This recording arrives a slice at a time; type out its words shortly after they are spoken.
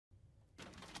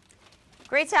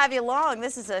Great to have you along.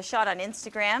 This is a shot on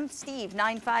Instagram.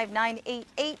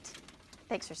 Steve95988.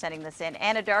 Thanks for sending this in.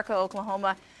 Anadarko,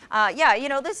 Oklahoma. Yeah, you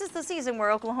know, this is the season where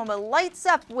Oklahoma lights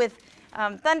up with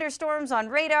thunderstorms on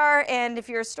radar, and if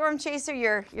you're a storm chaser,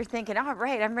 you're thinking, all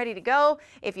right, I'm ready to go.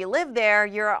 If you live there,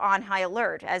 you're on high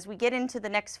alert. As we get into the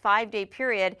next 5-day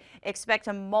period, expect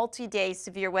a multi-day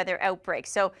severe weather outbreak.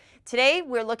 So today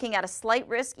we're looking at a slight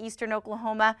risk, eastern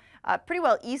Oklahoma, pretty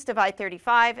well east of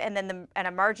I-35, and then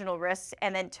a marginal risk,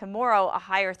 and then tomorrow a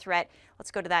higher threat.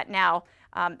 Let's go to that now.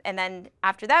 And then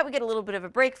after that, we get a little bit of a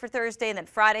break for Thursday, and then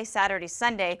Friday, Saturday,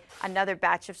 Sunday, another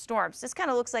batch of storms. This kind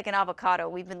of looks like an avocado.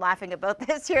 We've been laughing about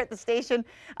this here at the station.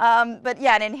 But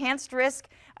yeah, an enhanced risk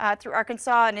through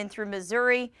Arkansas and in through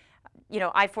Missouri. You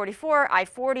know, I-44,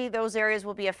 I-40, those areas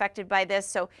will be affected by this.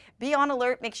 So be on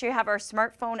alert. Make sure you have our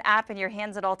smartphone app in your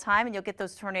hands at all time, and you'll get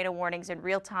those tornado warnings in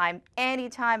real time, any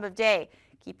time of day.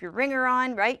 Keep your ringer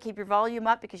on, right? Keep your volume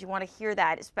up because you want to hear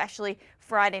that, especially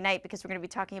Friday night, because we're going to be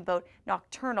talking about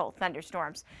nocturnal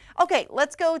thunderstorms. Okay,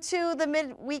 let's go to the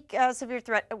midweek severe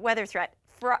weather threat.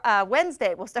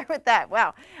 Wednesday, we'll start with that.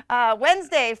 Wow.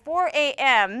 Wednesday, 4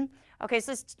 a.m. Okay,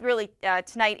 so this is really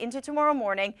tonight into tomorrow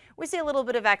morning. We see a little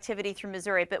bit of activity through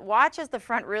Missouri, but watch as the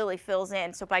front really fills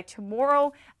in. So by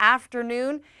tomorrow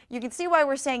afternoon, you can see why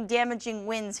we're saying damaging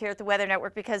winds here at the Weather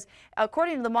Network, because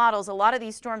according to the models, a lot of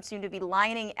these storms seem to be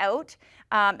lining out,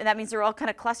 and that means they're all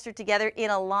kind of clustered together in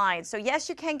a line. So yes,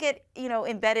 you can get, you know,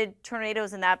 embedded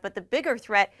tornadoes in that, but the bigger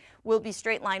threat will be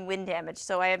straight line wind damage.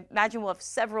 So I imagine we'll have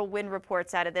several wind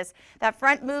reports out of this. That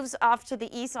front moves off to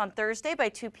the east on Thursday by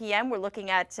 2 p.m. We're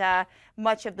looking at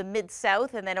much of the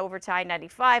mid-south and then over to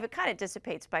I-95. It kind of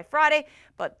dissipates by Friday,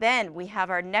 but then we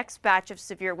have our next batch of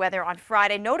severe weather on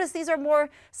Friday. Notice these are more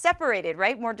separated,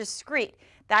 right? More discrete.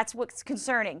 That's what's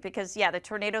concerning because, yeah, the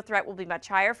tornado threat will be much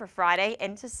higher for Friday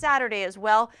and to Saturday as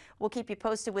well. We'll keep you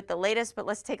posted with the latest, but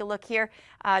let's take a look here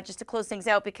just to close things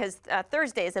out because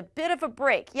Thursday is a bit of a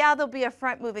break. Yeah, there'll be a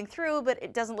front moving through, but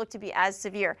it doesn't look to be as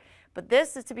severe. But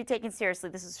this is to be taken seriously.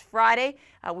 This is Friday.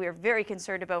 We are very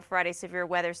concerned about Friday severe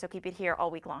weather, so keep it here all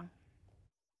week long.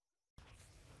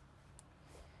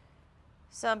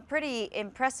 Some pretty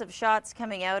impressive shots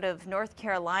coming out of North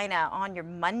Carolina on your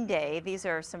Monday. These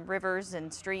are some rivers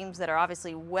and streams that are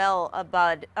obviously well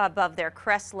above their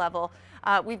crest level.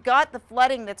 We've got the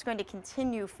flooding that's going to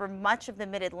continue for much of the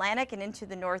mid-Atlantic and into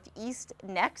the Northeast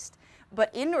next.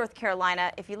 But in North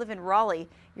Carolina, if you live in Raleigh,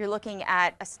 you're looking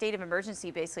at a state of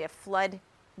emergency, basically a flood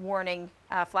warning,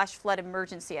 flash flood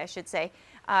emergency, I should say.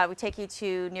 We take you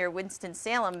to near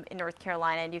Winston-Salem in North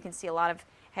Carolina, and you can see a lot of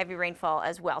heavy rainfall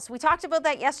as well. So we talked about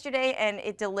that yesterday and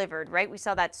it delivered, right? We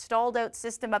saw that stalled out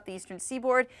system up the eastern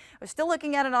seaboard. We're still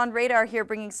looking at it on radar here,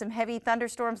 bringing some heavy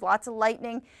thunderstorms, lots of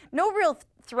lightning. No real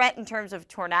threat in terms of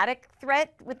tornadic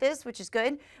threat with this, which is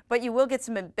good, but you will get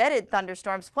some embedded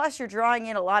thunderstorms. Plus you're drawing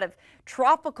in a lot of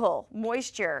tropical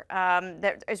moisture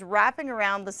that is wrapping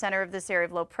around the center of this area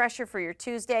of low pressure for your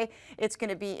Tuesday. It's going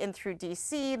to be in through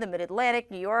DC, the mid-Atlantic,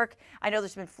 New York. I know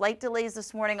there's been flight delays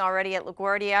this morning already at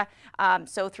LaGuardia.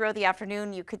 So throughout the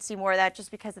afternoon, you could see more of that just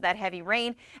because of that heavy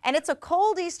rain. And it's a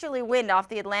cold easterly wind off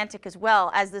the Atlantic as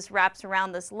well as this wraps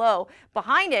around this low.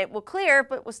 Behind it will clear,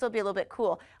 but will still be a little bit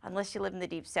cool unless you live in the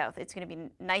deep south. It's going to be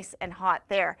nice and hot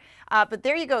there. But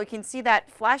there you go. You can see that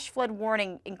flash flood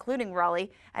warning, including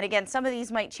Raleigh. And again, some of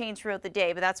these might change throughout the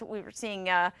day, but that's what we were seeing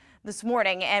this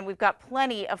morning. And we've got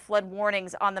plenty of flood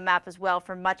warnings on the map as well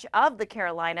for much of the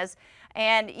Carolinas.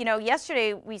 And, you know,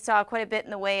 yesterday we saw quite a bit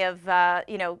in the way of,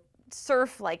 you know,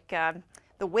 surf, like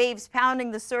the waves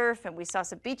pounding the surf, and we saw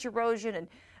some beach erosion and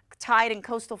tide and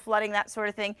coastal flooding, that sort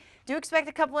of thing. Do expect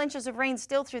a couple inches of rain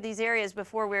still through these areas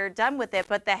before we're done with it,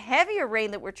 but the heavier rain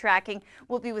that we're tracking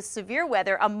will be with severe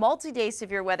weather. A multi-day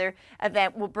severe weather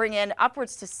event will bring in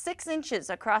upwards to 6 inches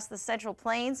across the Central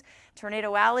Plains.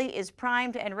 Tornado Alley is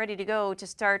primed and ready to go to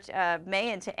start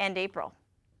May and to end April.